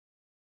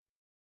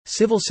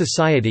Civil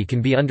society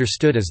can be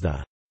understood as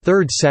the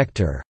third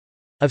sector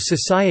of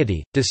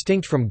society,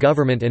 distinct from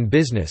government and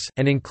business,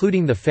 and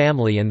including the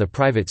family and the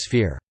private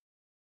sphere.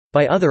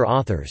 By other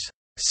authors,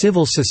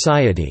 civil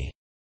society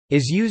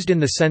is used in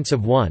the sense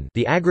of 1,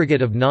 the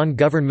aggregate of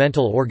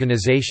non-governmental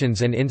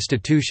organizations and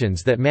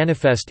institutions that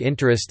manifest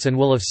interests and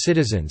will of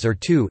citizens, or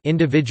 2,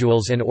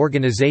 individuals and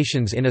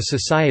organizations in a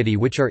society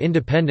which are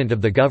independent of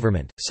the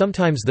government.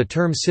 Sometimes the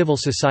term civil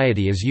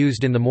society is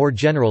used in the more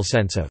general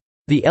sense of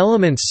the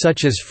elements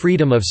such as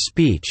freedom of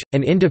speech,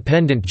 an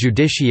independent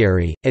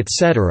judiciary,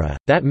 etc.,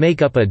 that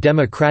make up a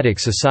democratic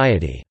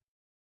society.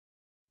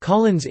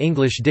 Collins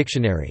English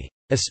Dictionary.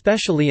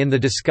 Especially in the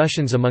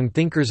discussions among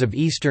thinkers of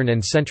Eastern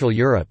and Central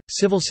Europe,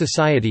 civil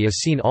society is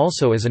seen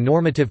also as a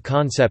normative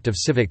concept of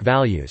civic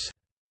values.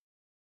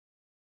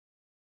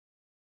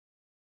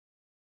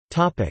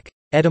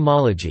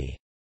 Etymology.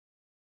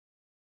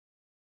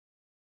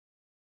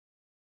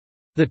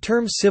 The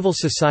term civil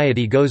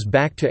society goes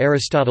back to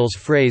Aristotle's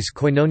phrase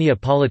koinonia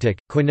politic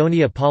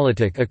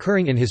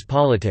occurring in his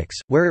Politics,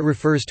 where it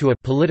refers to a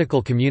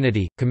political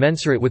community,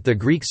 commensurate with the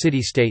Greek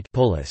city-state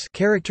polis,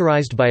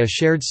 characterized by a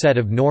shared set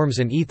of norms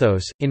and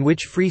ethos, in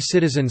which free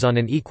citizens on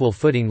an equal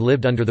footing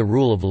lived under the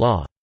rule of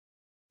law.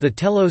 The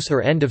telos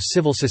or end of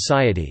civil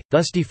society,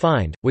 thus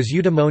defined, was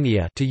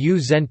eudaimonia, to eu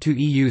zen to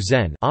eu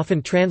zen,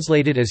 often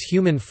translated as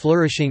human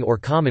flourishing or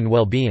common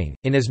well-being,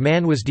 in as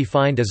man was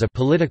defined as a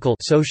political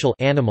social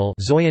animal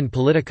zoion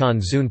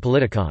politikon zoon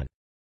politikon.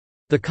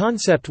 The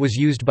concept was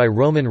used by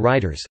Roman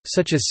writers,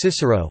 such as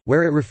Cicero,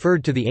 where it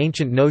referred to the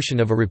ancient notion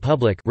of a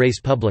republic, res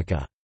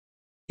publica.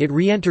 It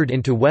re-entered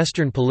into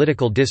Western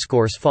political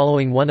discourse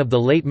following one of the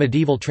late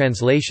medieval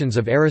translations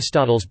of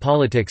Aristotle's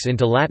Politics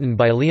into Latin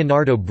by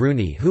Leonardo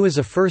Bruni, who as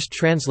a first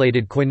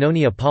translated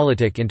koinonia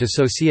politic into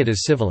Societas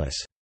Civilis.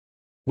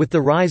 With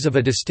the rise of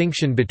a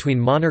distinction between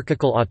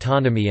monarchical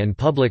autonomy and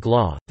public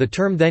law, the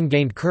term then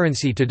gained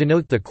currency to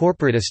denote the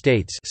corporate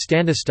estates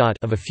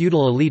of a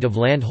feudal elite of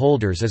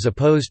landholders as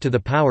opposed to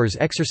the powers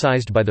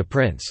exercised by the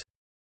prince.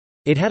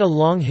 It had a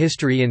long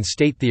history in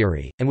state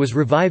theory, and was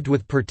revived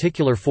with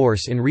particular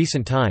force in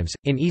recent times,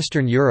 in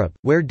Eastern Europe,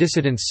 where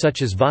dissidents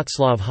such as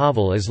Václav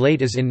Havel as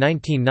late as in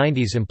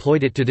 1990s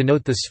employed it to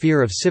denote the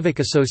sphere of civic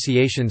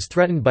associations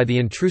threatened by the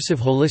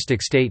intrusive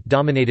holistic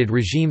state-dominated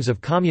regimes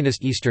of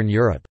communist Eastern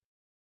Europe.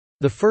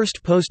 The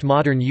first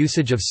postmodern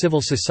usage of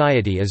civil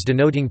society as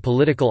denoting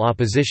political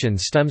opposition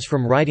stems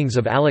from writings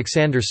of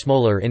Alexander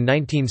Smolar in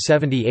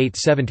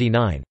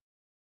 1978–79.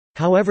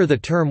 However, the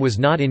term was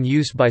not in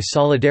use by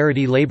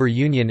Solidarity Labour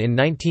Union in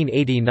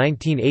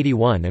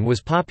 1980–1981 and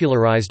was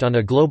popularized on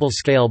a global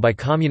scale by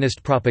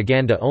communist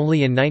propaganda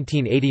only in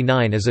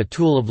 1989 as a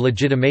tool of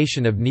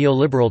legitimation of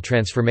neoliberal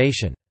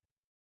transformation.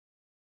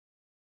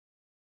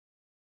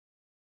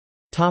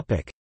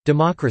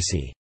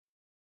 Democracy.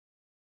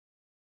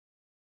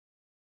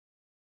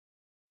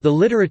 The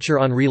literature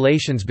on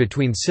relations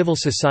between civil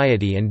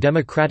society and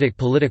democratic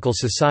political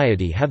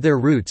society have their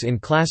roots in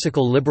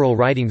classical liberal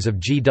writings of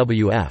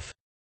G.W.F.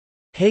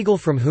 Hegel,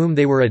 from whom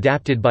they were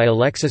adapted by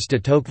Alexis de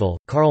Tocqueville,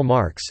 Karl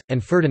Marx,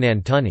 and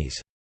Ferdinand Tönnies.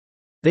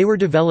 They were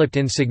developed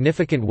in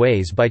significant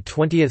ways by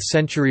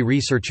 20th-century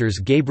researchers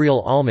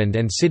Gabriel Almond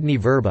and Sidney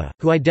Verba,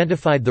 who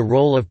identified the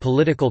role of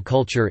political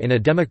culture in a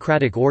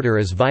democratic order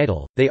as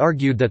vital. They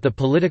argued that the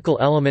political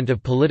element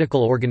of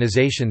political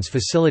organizations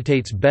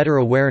facilitates better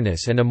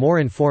awareness and a more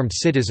informed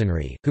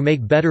citizenry, who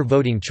make better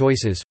voting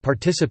choices,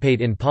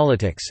 participate in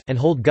politics, and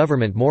hold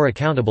government more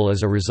accountable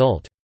as a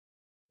result.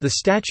 The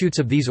statutes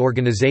of these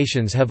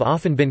organizations have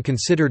often been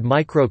considered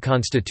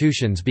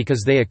micro-constitutions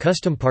because they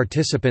accustom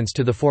participants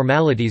to the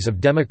formalities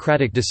of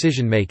democratic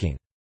decision-making.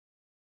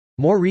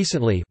 More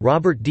recently,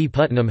 Robert D.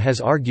 Putnam has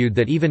argued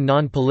that even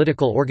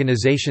non-political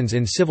organizations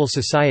in civil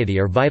society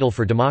are vital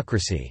for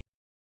democracy.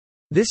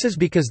 This is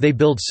because they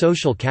build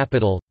social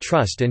capital,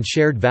 trust and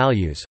shared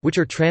values, which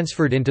are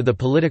transferred into the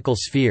political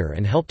sphere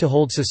and help to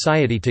hold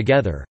society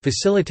together,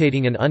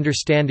 facilitating an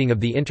understanding of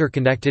the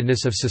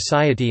interconnectedness of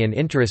society and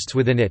interests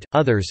within it.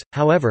 Others,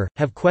 however,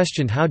 have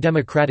questioned how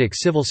democratic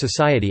civil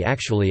society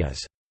actually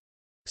is.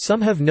 Some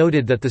have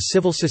noted that the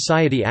civil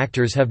society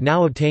actors have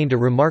now obtained a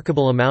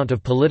remarkable amount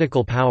of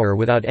political power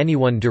without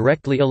anyone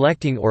directly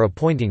electing or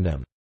appointing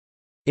them.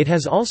 It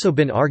has also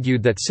been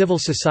argued that civil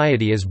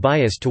society is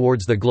biased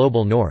towards the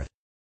global north.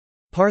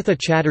 Partha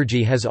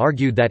Chatterjee has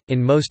argued that,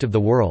 in most of the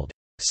world,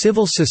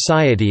 civil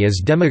society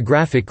is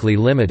demographically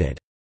limited.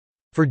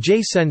 For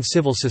J. Sen,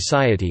 civil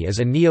society is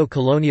a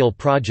neo-colonial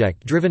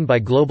project driven by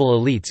global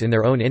elites in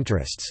their own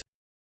interests.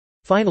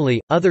 Finally,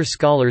 other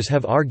scholars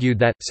have argued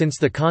that, since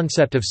the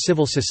concept of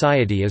civil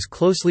society is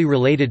closely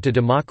related to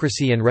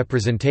democracy and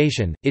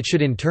representation, it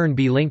should in turn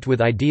be linked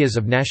with ideas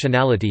of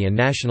nationality and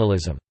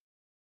nationalism.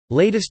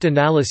 Latest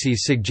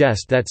analyses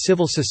suggest that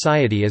civil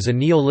society is a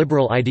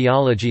neoliberal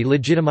ideology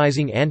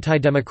legitimizing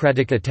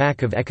anti-democratic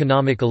attack of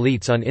economic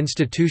elites on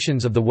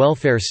institutions of the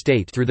welfare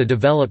state through the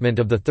development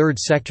of the third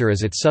sector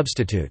as its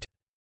substitute.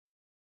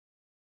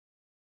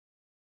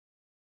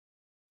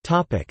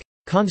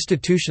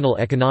 Constitutional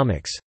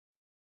economics.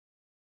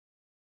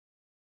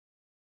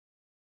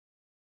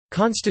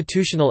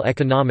 Constitutional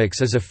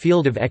economics is a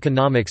field of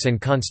economics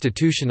and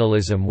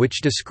constitutionalism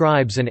which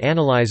describes and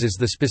analyzes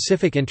the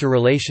specific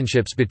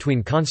interrelationships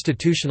between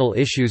constitutional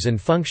issues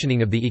and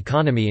functioning of the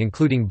economy,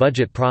 including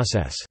budget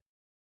process.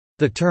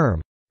 The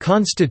term,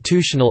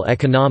 "constitutional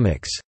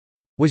economics",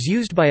 was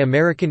used by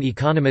American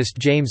economist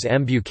James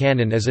M.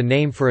 Buchanan as a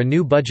name for a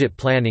new budget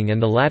planning,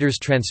 and the latter's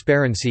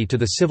transparency to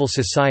the civil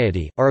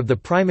society, are of the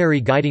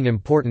primary guiding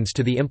importance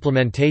to the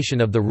implementation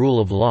of the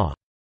rule of law.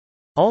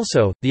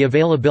 Also, the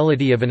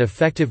availability of an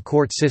effective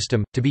court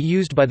system, to be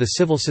used by the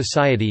civil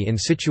society in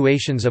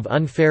situations of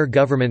unfair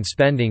government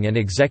spending and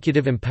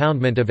executive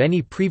impoundment of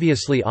any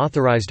previously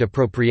authorized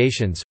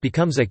appropriations,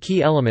 becomes a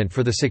key element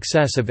for the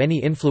success of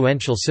any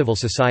influential civil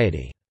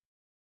society.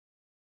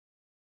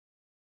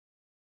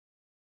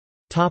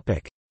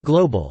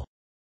 Global.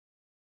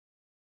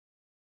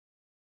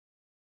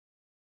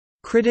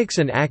 Critics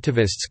and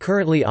activists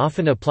currently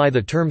often apply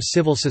the term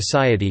civil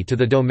society to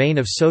the domain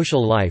of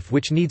social life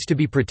which needs to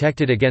be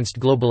protected against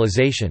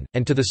globalization,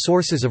 and to the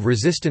sources of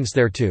resistance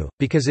thereto,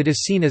 because it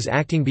is seen as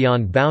acting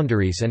beyond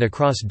boundaries and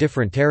across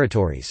different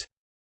territories.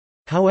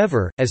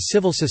 However, as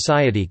civil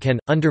society can,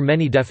 under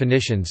many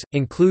definitions,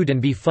 include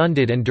and be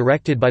funded and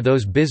directed by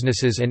those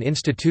businesses and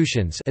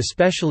institutions,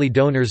 especially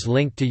donors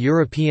linked to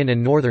European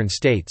and Northern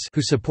states,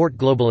 who support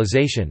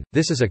globalization,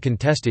 this is a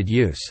contested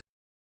use.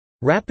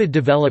 Rapid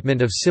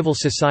development of civil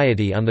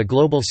society on the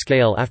global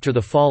scale after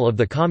the fall of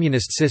the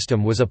communist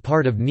system was a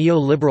part of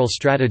neo-liberal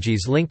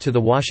strategies linked to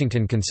the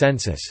Washington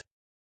Consensus.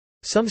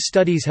 Some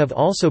studies have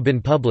also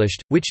been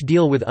published, which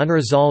deal with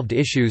unresolved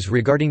issues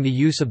regarding the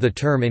use of the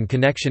term in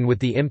connection with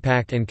the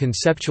impact and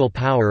conceptual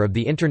power of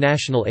the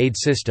international aid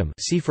system,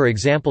 see for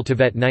example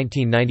TVET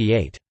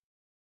 1998.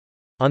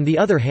 On the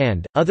other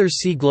hand, others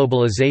see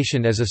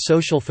globalization as a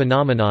social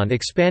phenomenon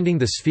expanding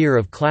the sphere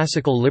of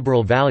classical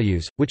liberal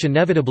values, which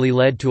inevitably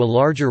led to a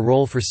larger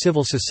role for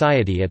civil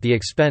society at the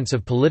expense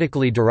of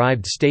politically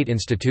derived state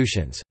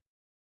institutions.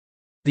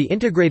 The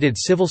Integrated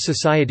Civil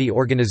Society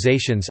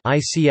Organizations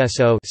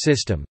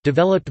system,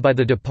 developed by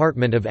the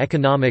Department of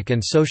Economic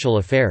and Social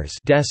Affairs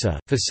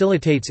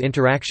facilitates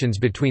interactions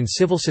between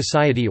civil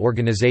society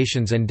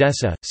organizations and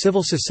DESA.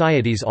 Civil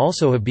societies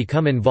also have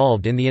become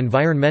involved in the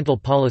environmental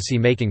policy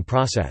making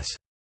process.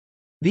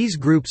 These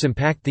groups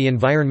impact the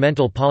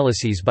environmental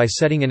policies by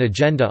setting an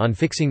agenda on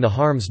fixing the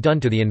harms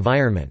done to the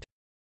environment.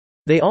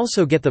 They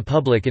also get the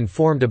public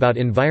informed about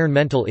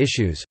environmental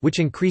issues, which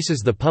increases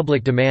the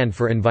public demand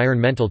for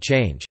environmental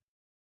change.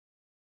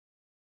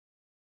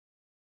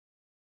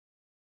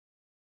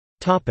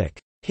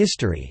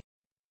 History.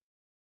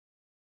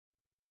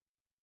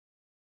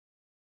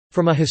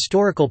 From a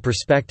historical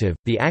perspective,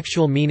 the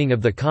actual meaning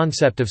of the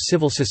concept of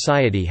civil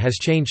society has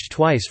changed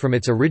twice from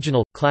its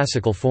original,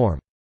 classical form.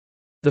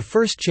 The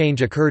first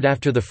change occurred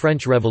after the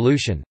French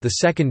Revolution, the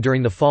second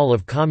during the fall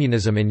of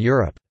communism in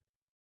Europe.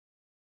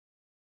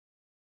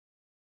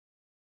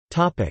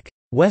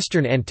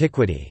 Western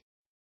antiquity.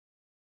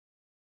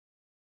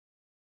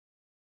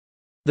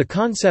 The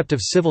concept of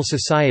civil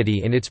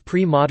society in its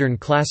pre-modern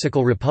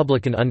classical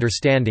republican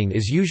understanding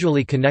is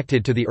usually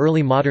connected to the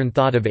early modern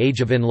thought of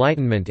Age of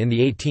Enlightenment in the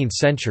 18th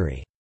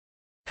century.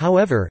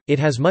 However, it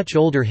has much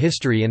older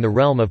history in the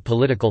realm of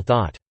political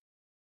thought.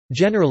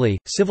 Generally,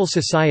 civil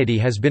society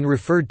has been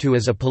referred to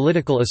as a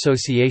political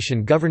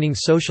association governing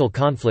social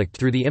conflict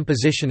through the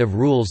imposition of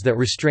rules that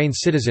restrain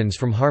citizens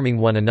from harming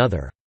one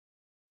another.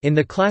 In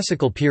the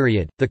classical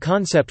period, the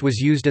concept was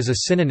used as a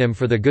synonym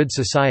for the good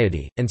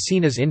society, and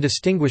seen as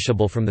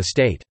indistinguishable from the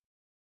state.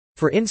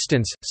 For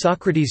instance,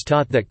 Socrates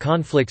taught that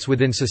conflicts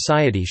within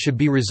society should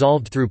be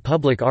resolved through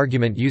public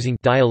argument using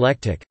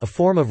dialectic, a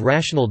form of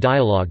rational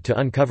dialogue to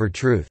uncover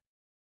truth.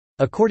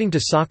 According to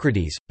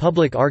Socrates,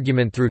 public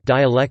argument through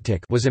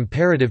dialectic was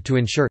imperative to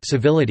ensure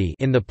civility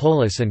in the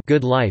polis and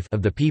good life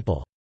of the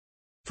people.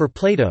 For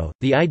Plato,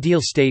 the ideal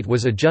state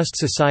was a just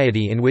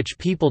society in which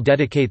people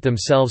dedicate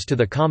themselves to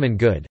the common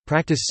good,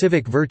 practice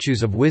civic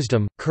virtues of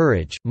wisdom,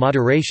 courage,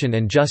 moderation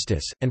and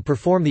justice, and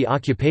perform the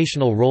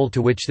occupational role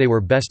to which they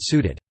were best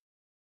suited.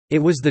 It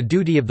was the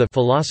duty of the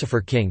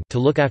philosopher king to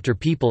look after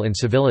people in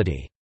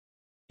civility.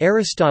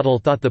 Aristotle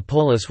thought the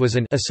polis was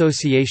an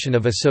association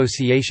of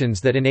associations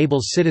that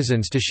enables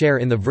citizens to share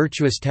in the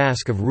virtuous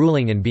task of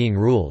ruling and being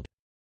ruled.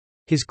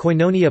 His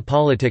koinonia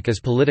politic is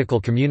political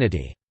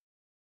community.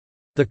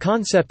 The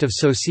concept of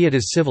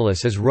societas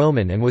civilis is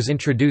Roman and was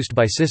introduced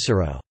by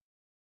Cicero.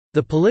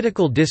 The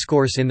political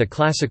discourse in the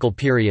classical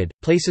period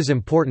places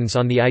importance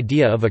on the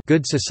idea of a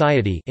good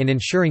society in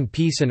ensuring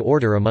peace and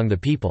order among the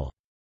people.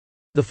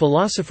 The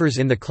philosophers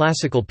in the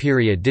classical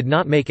period did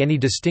not make any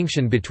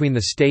distinction between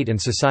the state and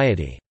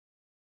society.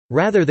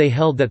 Rather, they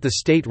held that the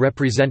state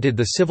represented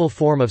the civil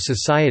form of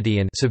society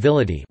and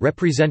civility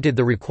represented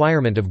the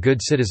requirement of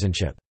good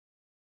citizenship.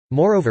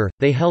 Moreover,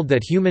 they held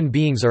that human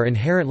beings are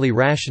inherently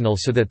rational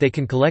so that they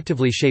can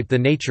collectively shape the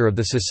nature of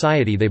the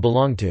society they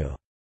belong to.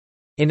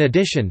 In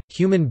addition,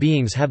 human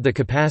beings have the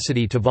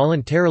capacity to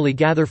voluntarily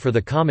gather for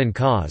the common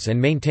cause and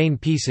maintain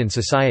peace in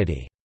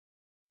society.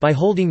 By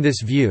holding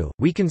this view,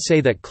 we can say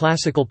that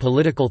classical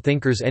political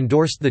thinkers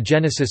endorsed the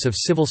genesis of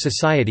civil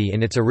society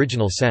in its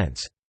original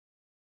sense.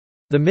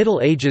 The Middle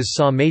Ages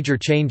saw major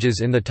changes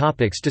in the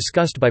topics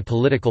discussed by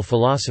political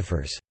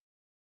philosophers.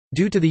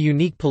 Due to the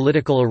unique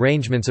political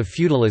arrangements of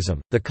feudalism,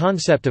 the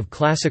concept of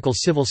classical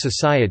civil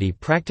society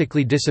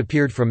practically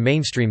disappeared from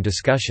mainstream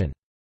discussion.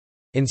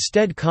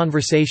 Instead,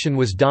 conversation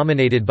was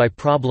dominated by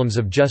problems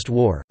of just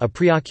war, a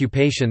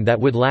preoccupation that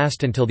would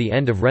last until the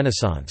end of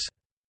Renaissance.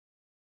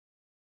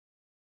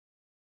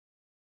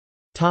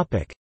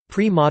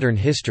 Pre-modern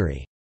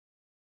history.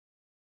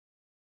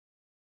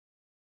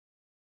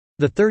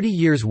 The 30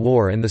 Years'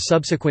 War and the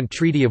subsequent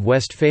Treaty of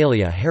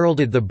Westphalia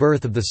heralded the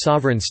birth of the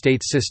sovereign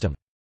state system.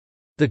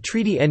 The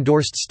treaty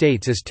endorsed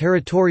states as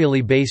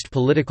territorially based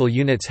political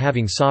units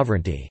having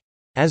sovereignty.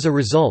 As a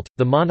result,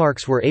 the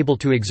monarchs were able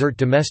to exert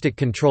domestic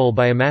control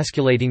by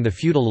emasculating the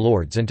feudal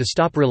lords and to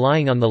stop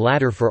relying on the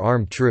latter for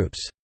armed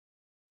troops.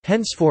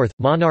 Henceforth,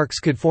 monarchs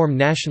could form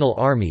national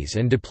armies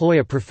and deploy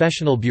a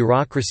professional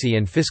bureaucracy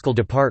and fiscal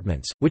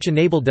departments, which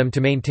enabled them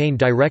to maintain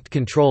direct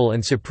control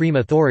and supreme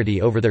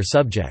authority over their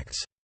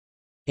subjects.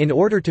 In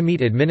order to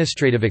meet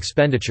administrative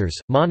expenditures,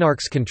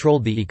 monarchs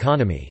controlled the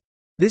economy.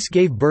 This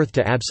gave birth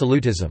to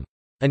absolutism.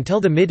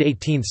 Until the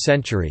mid-18th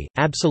century,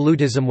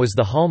 absolutism was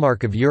the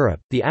hallmark of Europe.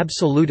 The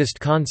absolutist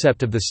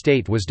concept of the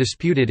state was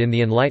disputed in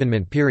the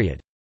Enlightenment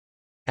period.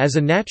 As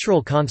a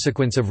natural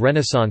consequence of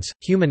Renaissance,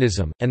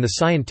 humanism, and the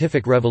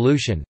scientific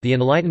revolution, the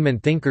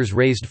Enlightenment thinkers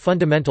raised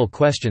fundamental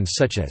questions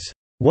such as,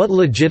 what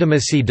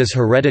legitimacy does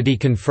heredity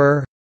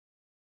confer?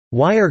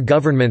 Why are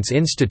governments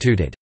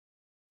instituted?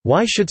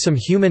 Why should some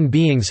human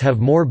beings have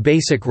more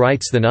basic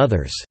rights than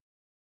others?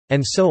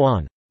 And so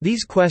on.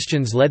 These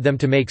questions led them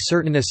to make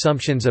certain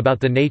assumptions about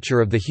the nature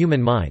of the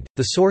human mind,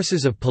 the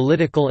sources of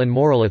political and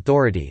moral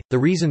authority, the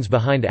reasons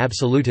behind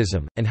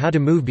absolutism, and how to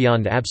move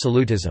beyond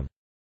absolutism.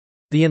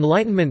 The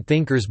Enlightenment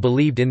thinkers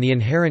believed in the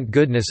inherent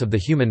goodness of the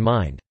human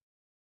mind.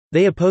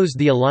 They opposed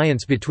the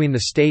alliance between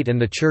the state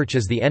and the church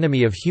as the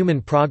enemy of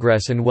human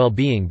progress and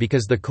well-being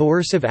because the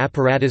coercive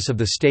apparatus of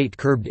the state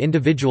curbed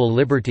individual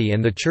liberty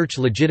and the church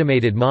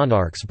legitimated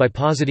monarchs by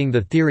positing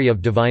the theory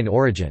of divine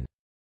origin.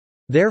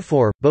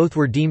 Therefore, both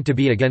were deemed to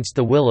be against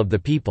the will of the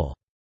people.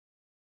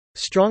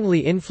 Strongly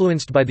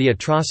influenced by the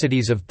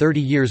atrocities of 30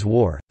 Years'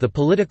 War, the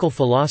political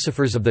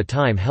philosophers of the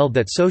time held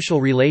that social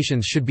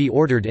relations should be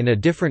ordered in a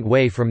different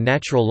way from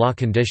natural law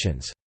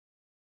conditions.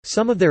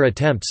 Some of their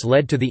attempts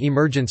led to the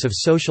emergence of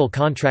social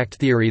contract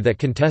theory that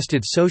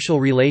contested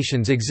social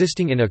relations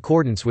existing in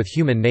accordance with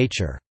human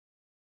nature.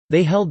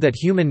 They held that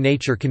human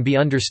nature can be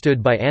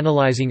understood by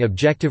analyzing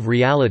objective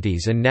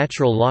realities and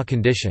natural law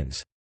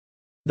conditions.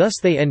 Thus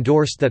they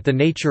endorsed that the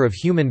nature of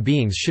human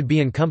beings should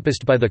be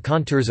encompassed by the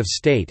contours of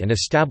state and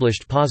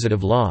established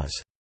positive laws.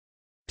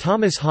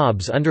 Thomas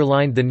Hobbes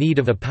underlined the need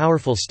of a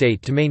powerful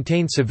state to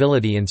maintain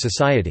civility in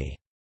society.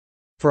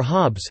 For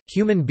Hobbes,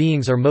 human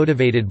beings are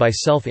motivated by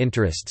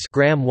self-interests.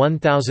 Graham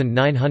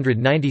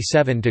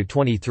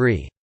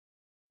 1997-23.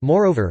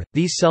 Moreover,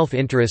 these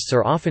self-interests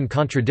are often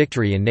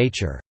contradictory in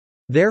nature.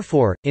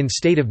 Therefore, in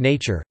state of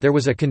nature, there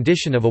was a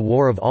condition of a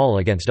war of all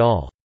against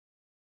all.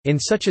 In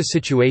such a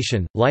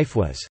situation, life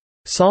was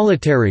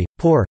solitary,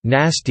 poor,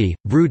 nasty,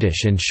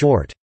 brutish and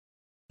short.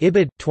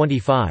 Ibid.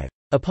 25.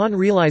 Upon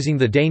realizing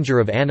the danger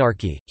of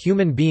anarchy,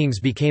 human beings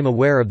became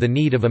aware of the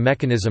need of a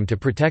mechanism to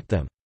protect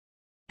them.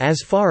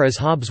 As far as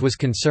Hobbes was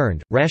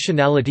concerned,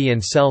 rationality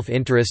and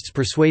self-interests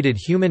persuaded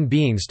human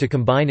beings to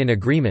combine in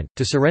agreement,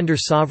 to surrender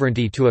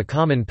sovereignty to a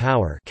common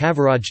power.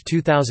 Cavarage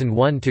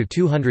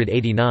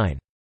 2001-289.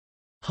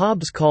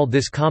 Hobbes called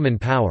this common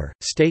power,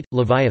 state,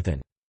 Leviathan.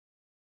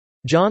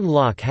 John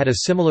Locke had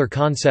a similar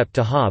concept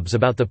to Hobbes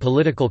about the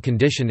political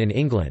condition in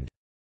England.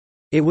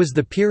 It was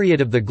the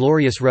period of the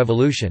Glorious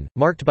Revolution,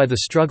 marked by the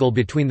struggle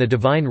between the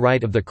divine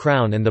right of the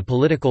Crown and the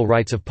political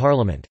rights of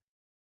Parliament.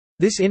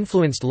 This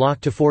influenced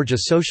Locke to forge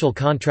a social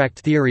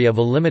contract theory of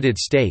a limited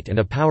state and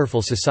a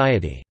powerful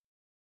society.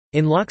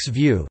 In Locke's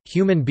view,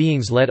 human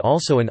beings led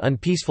also an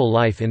unpeaceful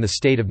life in the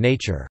state of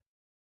nature.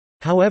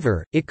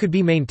 However, it could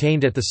be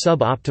maintained at the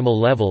sub-optimal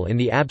level in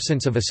the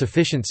absence of a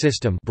sufficient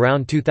system.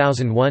 Brown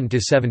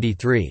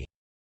 2001-73.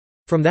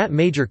 From that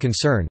major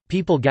concern,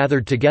 people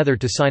gathered together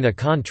to sign a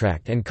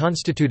contract and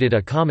constituted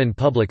a common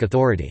public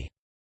authority.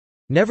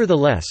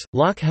 Nevertheless,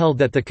 Locke held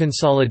that the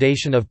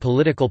consolidation of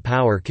political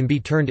power can be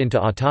turned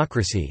into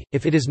autocracy,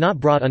 if it is not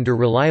brought under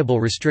reliable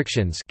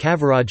restrictions.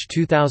 Cavarage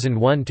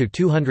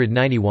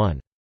 2001-291.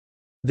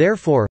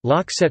 Therefore,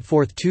 Locke set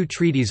forth two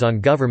treaties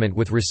on government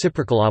with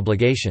reciprocal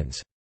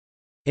obligations.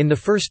 In the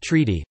first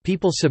treaty,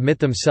 people submit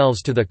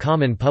themselves to the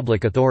common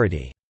public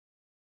authority.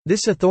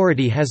 This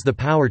authority has the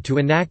power to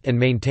enact and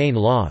maintain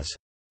laws.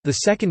 The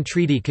second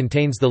treaty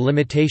contains the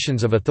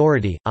limitations of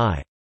authority,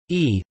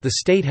 i.e., the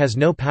state has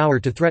no power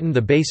to threaten the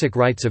basic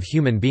rights of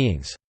human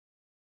beings.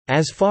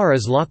 As far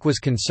as Locke was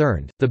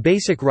concerned, the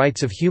basic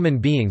rights of human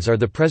beings are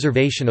the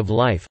preservation of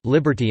life,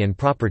 liberty and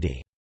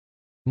property.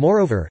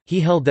 Moreover, he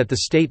held that the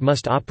state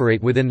must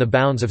operate within the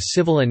bounds of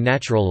civil and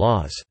natural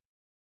laws.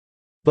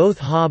 Both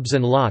Hobbes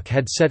and Locke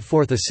had set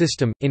forth a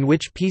system, in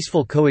which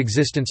peaceful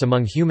coexistence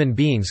among human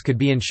beings could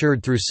be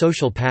ensured through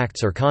social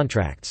pacts or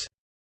contracts.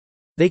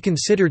 They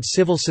considered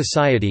civil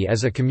society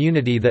as a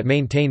community that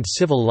maintained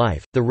civil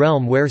life, the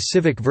realm where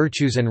civic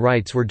virtues and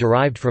rights were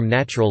derived from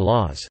natural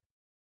laws.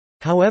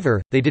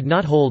 However, they did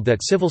not hold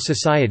that civil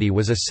society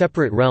was a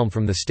separate realm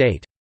from the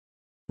state.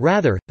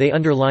 Rather, they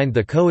underlined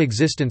the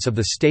coexistence of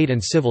the state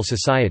and civil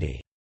society.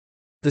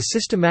 The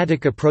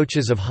systematic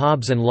approaches of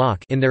Hobbes and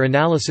Locke in their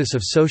analysis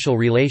of social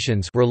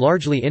relations were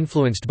largely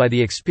influenced by the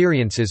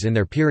experiences in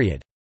their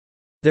period.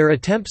 Their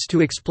attempts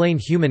to explain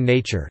human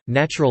nature,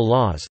 natural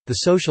laws,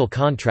 the social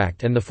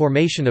contract and the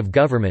formation of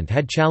government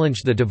had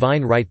challenged the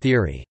divine right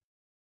theory.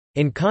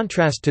 In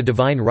contrast to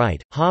divine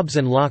right, Hobbes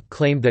and Locke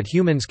claimed that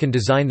humans can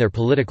design their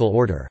political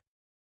order.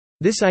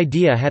 This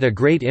idea had a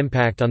great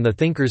impact on the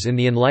thinkers in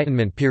the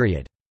Enlightenment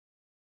period.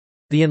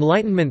 The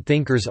Enlightenment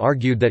thinkers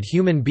argued that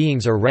human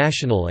beings are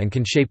rational and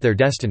can shape their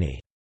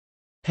destiny.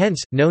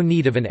 Hence, no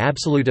need of an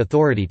absolute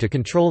authority to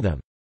control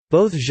them.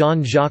 Both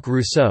Jean-Jacques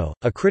Rousseau,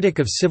 a critic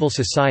of civil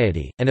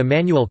society, and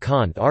Immanuel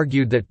Kant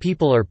argued that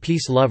people are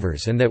peace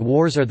lovers and that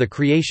wars are the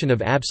creation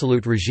of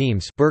absolute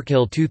regimes.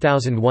 Burkill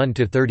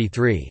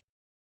 2001-33.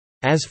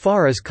 As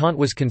far as Kant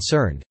was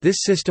concerned, this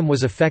system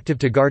was effective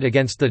to guard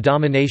against the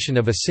domination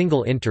of a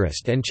single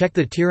interest and check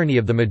the tyranny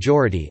of the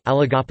majority.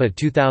 Alagapa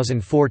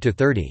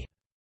 2004-30.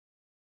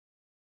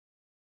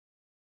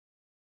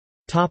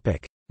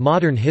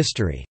 Modern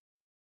history.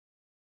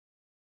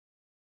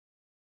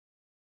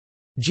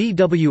 G.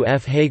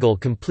 F. Hegel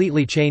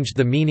completely changed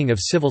the meaning of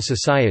civil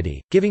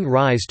society, giving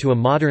rise to a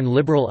modern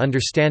liberal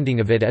understanding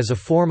of it as a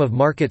form of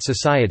market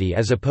society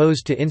as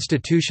opposed to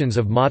institutions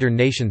of modern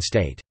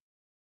nation-state.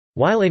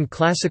 While in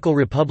classical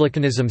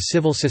republicanism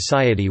civil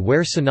society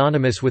were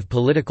synonymous with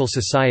political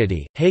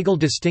society, Hegel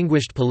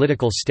distinguished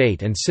political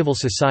state and civil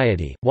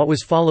society, what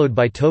was followed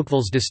by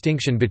Tocqueville's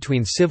distinction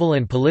between civil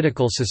and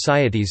political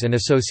societies and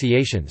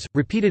associations,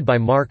 repeated by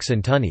Marx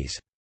and Tönnies.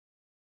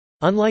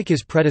 Unlike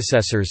his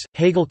predecessors,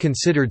 Hegel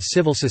considered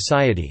civil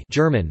society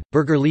German,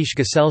 Bürgerliche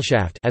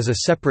Gesellschaft as a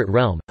separate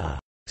realm, a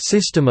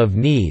 «system of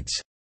needs»,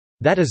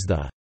 that is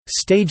the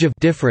 «stage of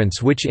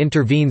difference which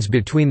intervenes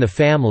between the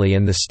family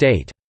and the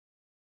state».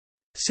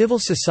 Civil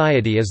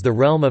society is the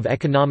realm of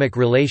economic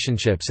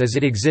relationships as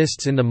it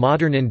exists in the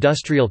modern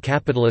industrial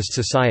capitalist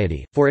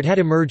society, for it had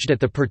emerged at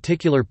the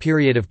particular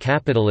period of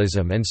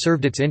capitalism and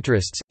served its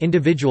interests,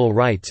 individual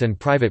rights and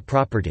private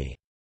property.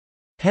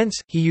 Hence,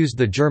 he used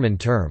the German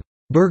term,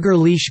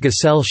 Bürgerliche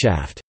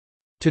Gesellschaft,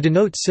 to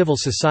denote civil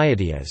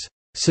society as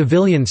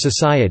civilian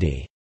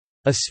society,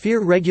 a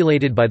sphere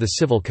regulated by the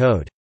civil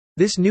code.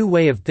 This new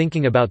way of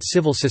thinking about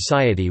civil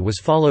society was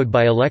followed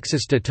by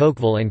Alexis de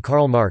Tocqueville and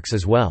Karl Marx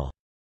as well.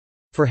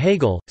 For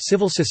Hegel,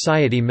 civil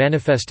society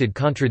manifested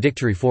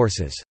contradictory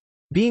forces.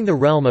 Being the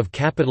realm of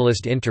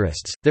capitalist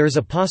interests, there is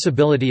a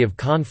possibility of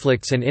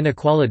conflicts and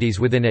inequalities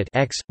within it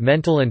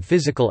mental and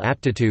physical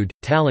aptitude,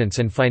 talents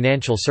and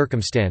financial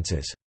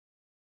circumstances.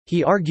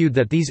 He argued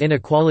that these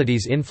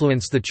inequalities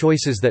influence the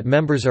choices that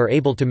members are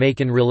able to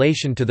make in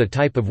relation to the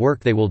type of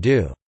work they will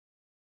do.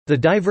 The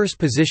diverse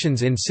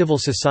positions in civil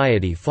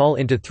society fall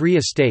into three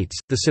estates: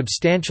 the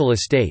substantial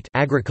estate,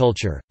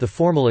 agriculture; the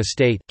formal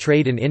estate,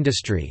 trade and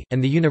industry;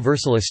 and the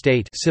universal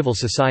estate, civil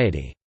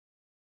society.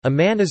 A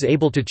man is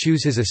able to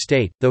choose his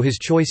estate, though his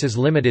choice is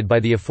limited by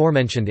the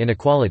aforementioned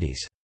inequalities.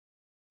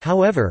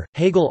 However,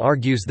 Hegel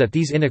argues that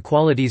these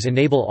inequalities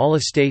enable all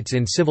estates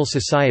in civil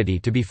society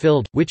to be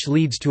filled, which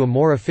leads to a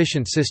more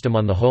efficient system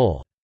on the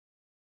whole.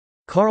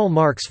 Karl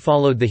Marx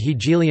followed the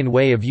Hegelian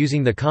way of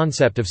using the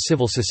concept of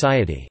civil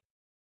society.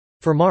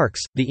 For Marx,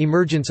 the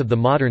emergence of the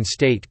modern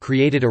state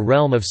created a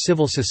realm of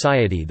civil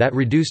society that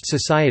reduced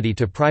society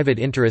to private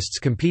interests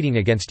competing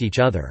against each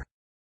other.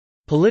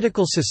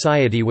 Political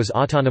society was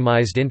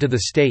autonomized into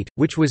the state,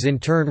 which was in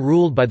turn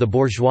ruled by the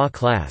bourgeois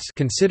class.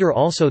 Consider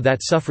also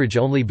that suffrage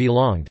only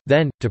belonged,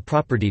 then, to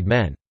propertied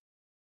men.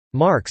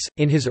 Marx,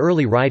 in his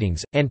early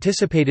writings,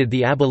 anticipated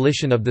the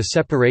abolition of the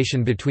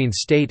separation between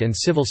state and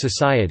civil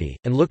society,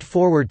 and looked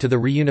forward to the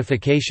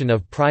reunification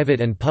of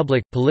private and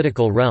public,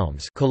 political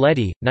realms.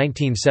 Coletti,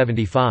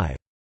 1975.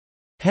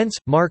 Hence,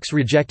 Marx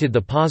rejected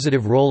the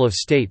positive role of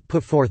state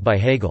put forth by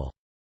Hegel.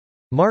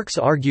 Marx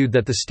argued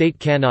that the state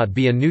cannot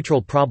be a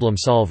neutral problem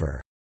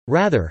solver.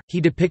 Rather,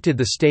 he depicted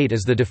the state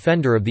as the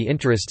defender of the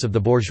interests of the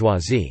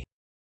bourgeoisie.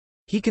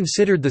 He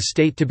considered the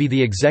state to be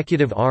the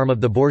executive arm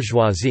of the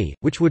bourgeoisie,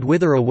 which would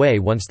wither away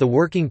once the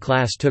working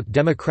class took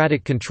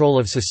democratic control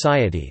of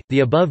society.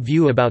 The above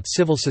view about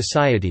civil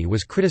society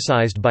was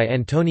criticized by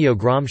Antonio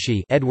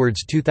Gramsci,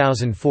 Edwards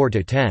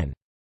 2004-10.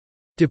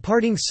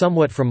 Departing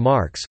somewhat from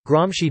Marx,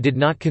 Gramsci did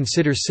not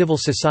consider civil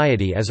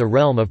society as a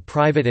realm of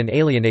private and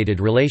alienated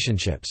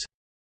relationships.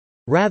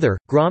 Rather,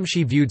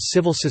 Gramsci viewed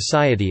civil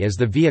society as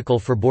the vehicle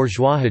for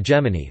bourgeois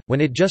hegemony,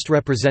 when it just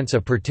represents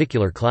a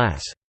particular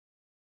class.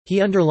 He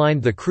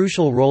underlined the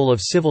crucial role of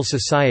civil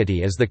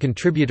society as the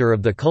contributor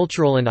of the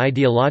cultural and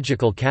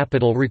ideological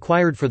capital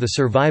required for the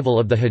survival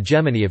of the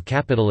hegemony of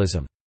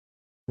capitalism.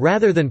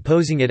 Rather than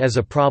posing it as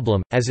a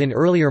problem, as in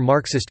earlier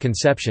Marxist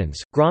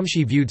conceptions,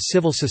 Gramsci viewed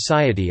civil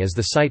society as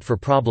the site for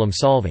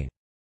problem-solving.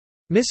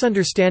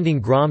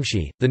 Misunderstanding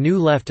Gramsci, the New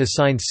Left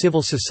assigned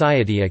civil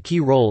society a key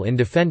role in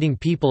defending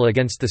people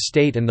against the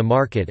state and the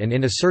market and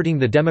in asserting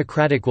the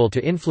democratic will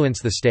to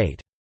influence the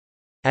state.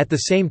 At the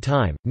same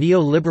time,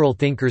 neo-liberal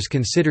thinkers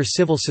consider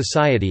civil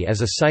society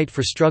as a site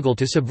for struggle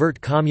to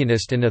subvert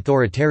communist and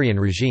authoritarian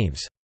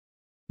regimes.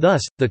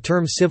 Thus, the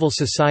term civil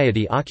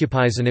society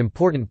occupies an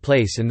important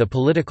place in the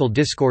political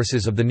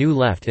discourses of the New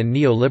Left and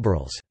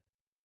neo-liberals.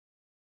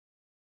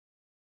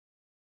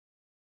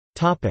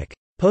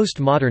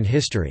 Postmodern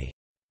history.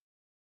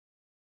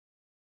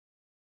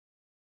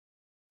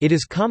 It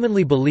is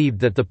commonly believed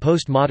that the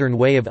postmodern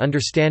way of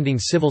understanding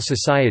civil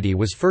society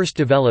was first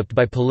developed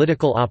by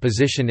political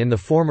opposition in the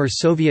former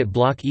Soviet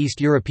bloc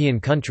East European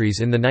countries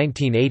in the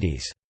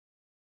 1980s.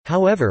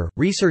 However,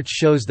 research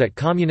shows that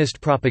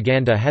communist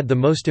propaganda had the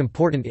most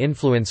important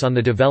influence on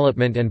the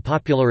development and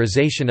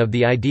popularization of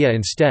the idea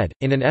instead,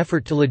 in an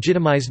effort to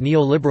legitimize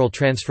neoliberal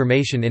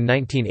transformation in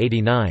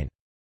 1989.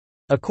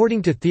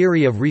 According to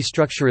theory of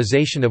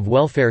restructurization of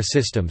welfare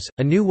systems,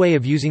 a new way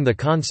of using the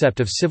concept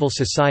of civil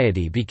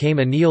society became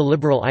a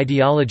neoliberal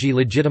ideology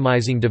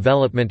legitimizing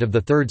development of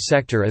the third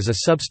sector as a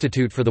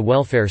substitute for the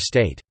welfare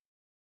state.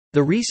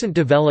 The recent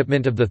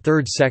development of the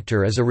third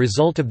sector is a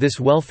result of this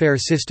welfare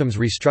system's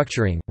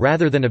restructuring,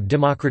 rather than of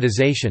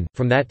democratization.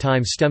 From that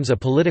time stems a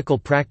political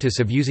practice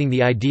of using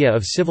the idea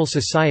of civil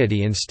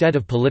society instead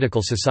of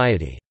political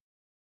society.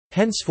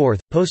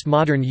 Henceforth,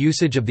 postmodern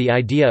usage of the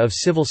idea of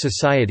civil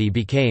society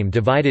became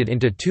divided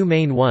into two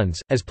main ones,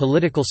 as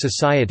political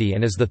society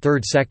and as the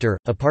third sector,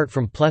 apart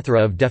from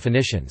plethora of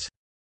definitions.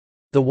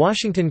 The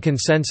Washington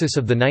Consensus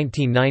of the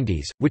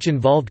 1990s, which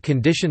involved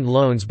conditioned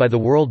loans by the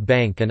World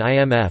Bank and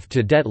IMF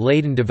to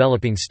debt-laden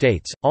developing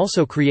states,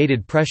 also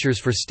created pressures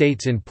for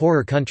states in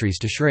poorer countries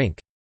to shrink.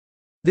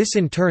 This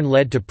in turn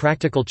led to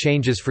practical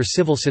changes for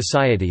civil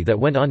society that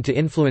went on to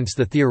influence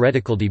the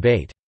theoretical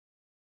debate.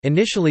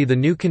 Initially, the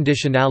new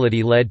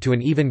conditionality led to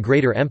an even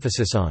greater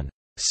emphasis on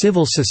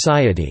civil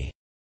society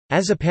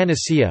as a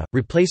panacea,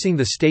 replacing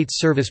the state's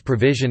service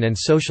provision and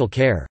social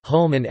care.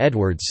 Hulme and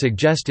Edwards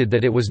suggested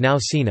that it was now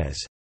seen as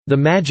the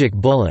magic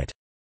bullet.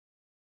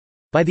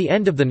 By the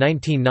end of the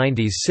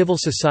 1990s, civil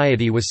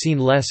society was seen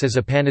less as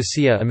a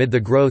panacea amid the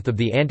growth of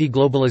the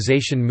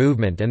anti-globalization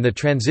movement and the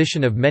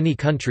transition of many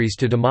countries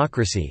to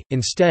democracy.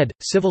 Instead,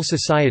 civil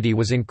society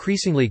was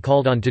increasingly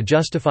called on to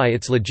justify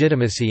its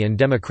legitimacy and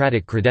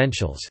democratic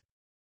credentials.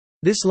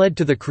 This led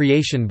to the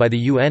creation by the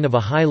UN of a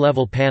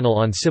high-level panel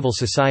on civil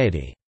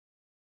society.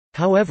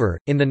 However,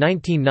 in the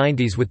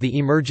 1990s, with the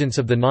emergence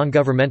of the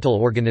non-governmental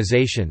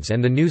organizations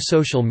and the new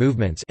social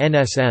movements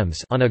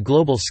 (NSMs) on a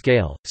global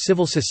scale,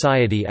 civil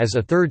society as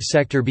a third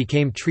sector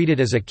became treated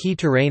as a key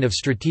terrain of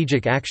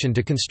strategic action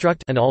to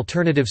construct an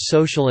alternative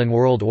social and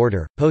world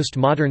order.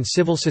 Postmodern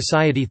civil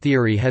society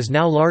theory has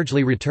now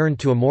largely returned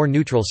to a more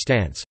neutral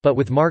stance, but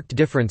with marked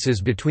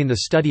differences between the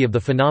study of the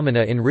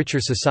phenomena in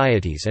richer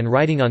societies and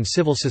writing on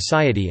civil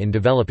society in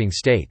developing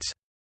states.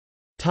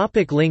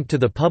 Link to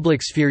the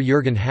public sphere.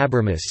 Jürgen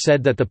Habermas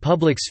said that the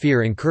public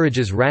sphere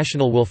encourages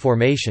rational will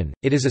formation,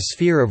 it is a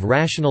sphere of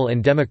rational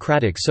and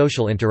democratic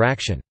social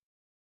interaction.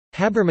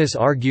 Habermas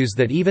argues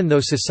that even though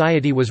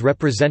society was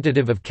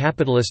representative of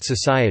capitalist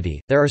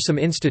society, there are some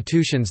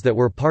institutions that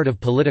were part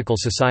of political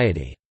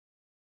society.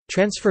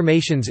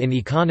 Transformations in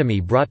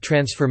economy brought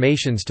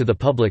transformations to the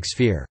public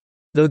sphere.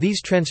 Though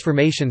these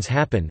transformations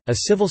happen, a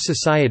civil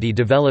society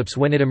develops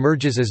when it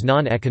emerges as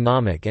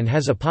non-economic and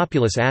has a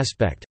populist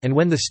aspect, and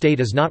when the state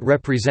is not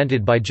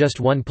represented by just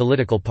one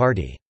political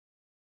party.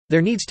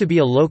 There needs to be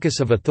a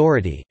locus of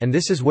authority, and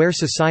this is where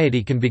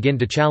society can begin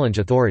to challenge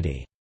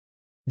authority.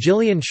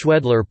 Gillian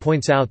Schwedler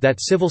points out that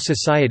civil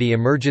society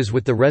emerges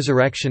with the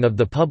resurrection of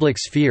the public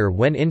sphere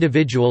when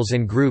individuals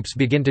and groups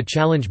begin to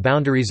challenge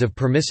boundaries of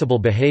permissible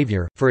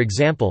behavior, for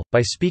example,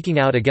 by speaking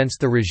out against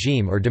the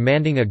regime or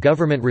demanding a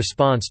government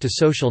response to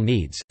social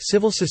needs.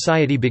 Civil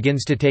society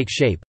begins to take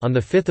shape. On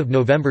 5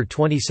 November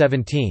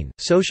 2017,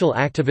 social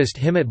activist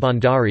Himmat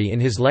Bhandari in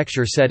his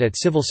lecture said at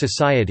Civil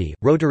Society,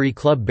 Rotary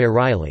Club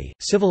Bareilly,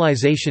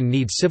 civilization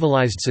needs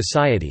civilized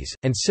societies,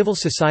 and civil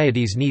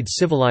societies need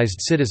civilized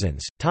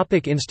citizens.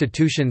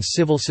 Institutions.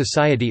 Civil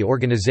society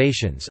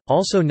organizations,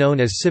 also known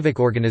as civic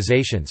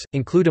organizations,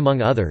 include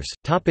among others.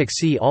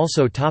 See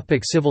also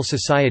Civil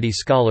society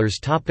scholars.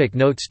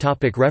 Notes.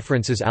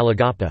 References.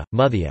 Alagappa,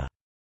 Muthia.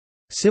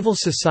 Civil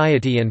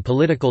Society and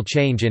Political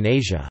Change in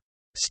Asia.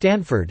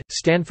 Stanford,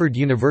 Stanford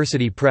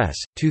University Press,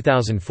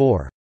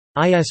 2004.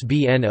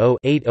 ISBN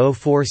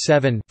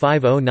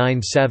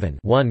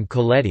 0-8047-5097-1.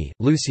 Coletti,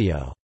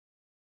 Lucio.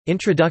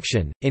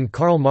 Introduction, in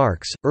Karl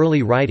Marx,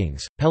 Early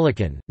Writings,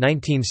 Pelican,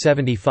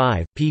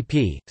 1975,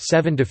 pp.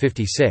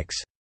 7–56.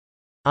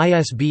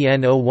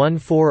 ISBN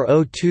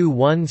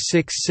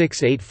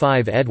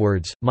 0140216685.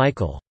 Edwards,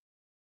 Michael.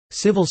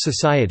 Civil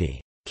Society.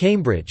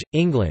 Cambridge,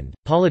 England,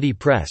 Polity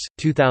Press,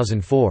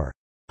 2004.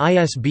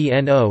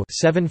 ISBN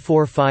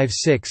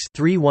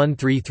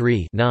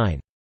 0-7456-3133-9.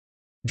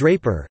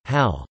 Draper,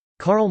 Hal.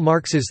 Karl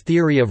Marx's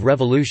Theory of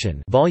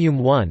Revolution, Volume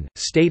 1,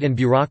 State and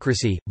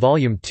Bureaucracy,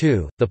 Volume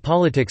 2, The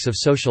Politics of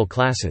Social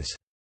Classes.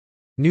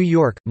 New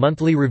York,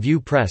 Monthly Review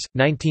Press,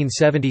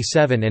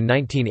 1977 and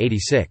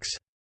 1986.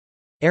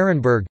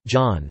 Ehrenberg,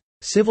 John.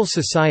 Civil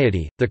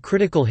Society, The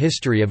Critical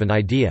History of an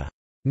Idea.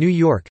 New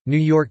York, New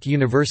York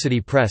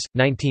University Press,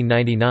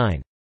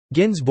 1999.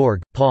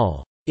 Ginsborg,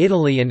 Paul.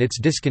 Italy and Its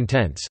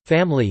Discontents,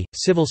 Family,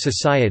 Civil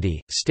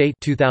Society, State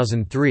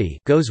 2003.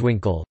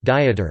 Goswinkel,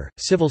 Dieter,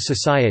 Civil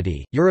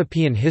Society,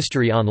 European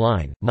History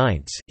Online,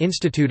 Mainz,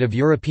 Institute of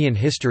European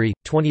History,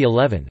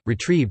 2011,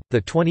 retrieved,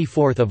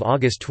 24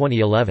 August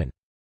 2011.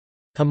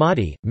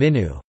 Hamadi,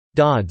 Minu.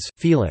 Dodds,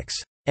 Felix.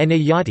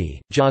 Enayati,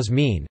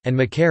 Jasmine, and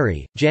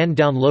Makary, Jan.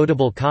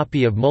 Downloadable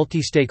copy of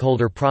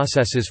Multi-Stakeholder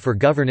Processes for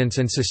Governance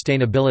and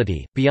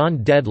Sustainability,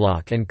 Beyond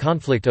Deadlock and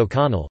Conflict.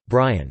 O'Connell,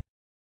 Brian.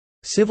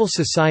 Civil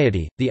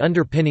Society, The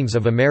Underpinnings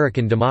of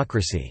American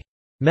Democracy.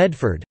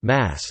 Medford,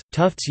 Mass.,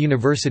 Tufts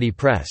University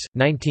Press,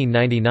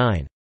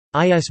 1999.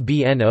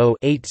 ISBN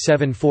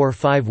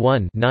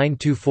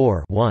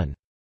 0-87451-924-1.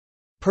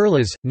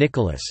 Perlas,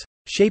 Nicholas.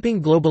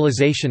 Shaping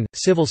Globalization,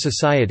 Civil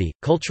Society,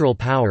 Cultural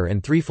Power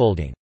and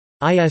Threefolding.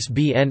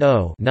 ISBN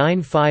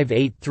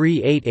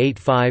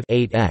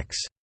 0-9583885-8X.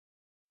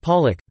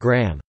 Pollock,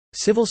 Graham.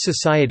 Civil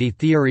Society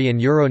Theory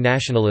and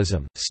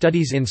Euro-Nationalism,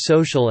 Studies in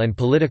Social and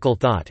Political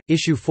Thought,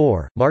 Issue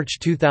 4, March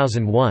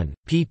 2001,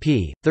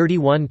 pp.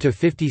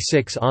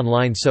 31–56.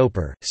 Online.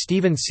 Soper,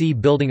 Stephen C.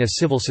 Building a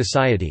Civil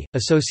Society,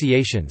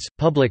 Associations,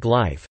 Public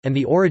Life, and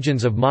the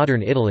Origins of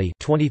Modern Italy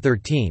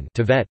 2013.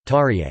 Tevet,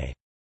 Tarier.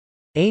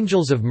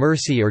 Angels of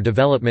Mercy or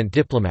Development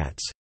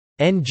Diplomats.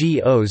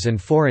 NGOs and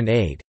Foreign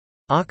Aid.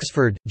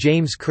 Oxford,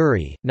 James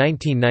Curry,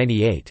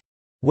 1998.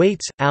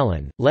 Waits,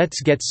 Alan,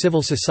 Let's Get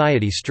Civil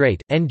Society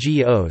Straight,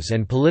 NGOs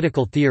and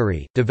Political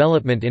Theory,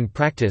 Development in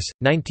Practice,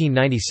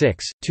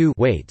 1996, 2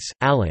 Waits,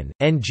 Alan,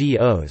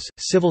 NGOs,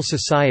 Civil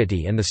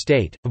Society and the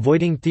State,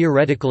 Avoiding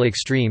Theoretical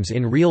Extremes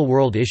in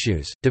Real-World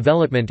Issues,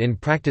 Development in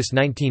Practice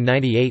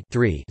 1998,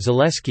 3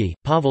 Zaleski,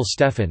 Pavel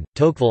Stefan,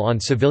 Tocqueville on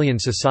Civilian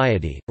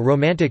Society, A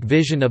Romantic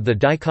Vision of the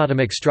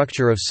Dichotomic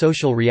Structure of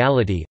Social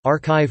Reality,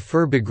 Archive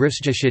für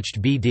Begriffsgeschichte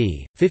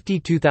BD,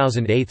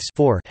 52008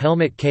 4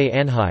 Helmut K.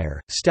 Anheuer,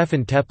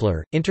 Stefan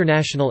Tepler,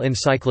 International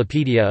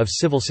Encyclopedia of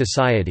Civil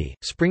Society,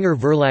 Springer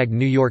Verlag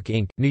New York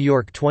Inc., New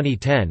York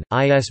 2010,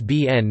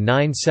 ISBN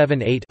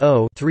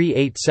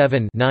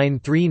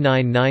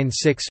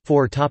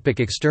 978-0-387-93996-4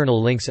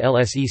 External links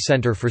LSE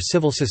Center for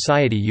Civil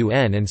Society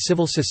UN and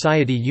Civil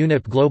Society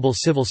UNEP Global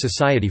Civil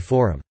Society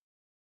Forum.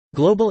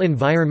 Global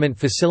Environment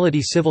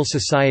Facility Civil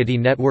Society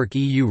Network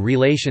EU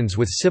Relations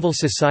with Civil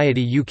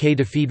Society UK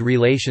Defeed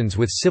Relations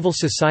with Civil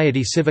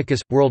Society Civicus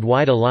 –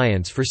 Worldwide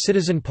Alliance for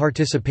Citizen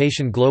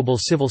Participation Global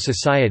Civil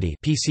Society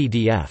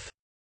PCDF.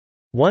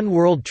 One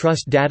World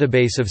Trust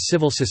Database of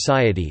Civil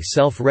Society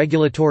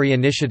Self-Regulatory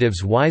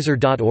Initiatives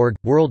Wiser.org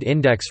 – World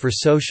Index for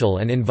Social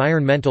and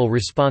Environmental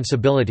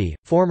Responsibility,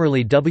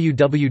 formerly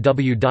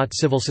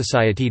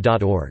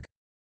www.civilsociety.org.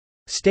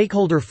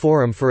 Stakeholder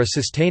Forum for a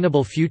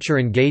Sustainable Future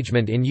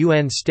Engagement in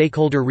UN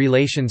Stakeholder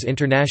Relations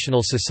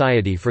International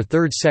Society for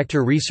Third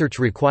Sector Research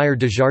Required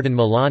Desjardins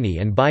Milani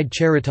and Bide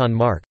Cheriton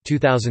Mark,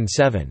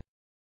 2007.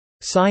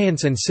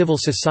 Science and Civil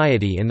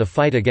Society in the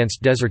Fight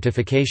Against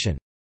Desertification.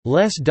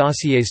 Les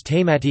dossiers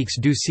thématiques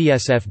du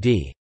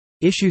CSFD.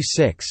 Issue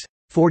 6.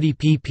 40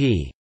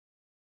 pp.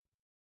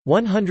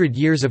 100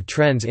 Years of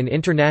Trends in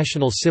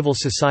International Civil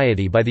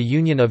Society by the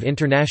Union of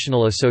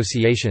International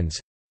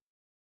Associations.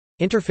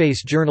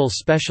 Interface Journal's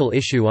special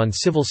issue on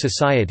civil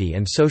society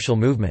and social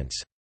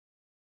movements.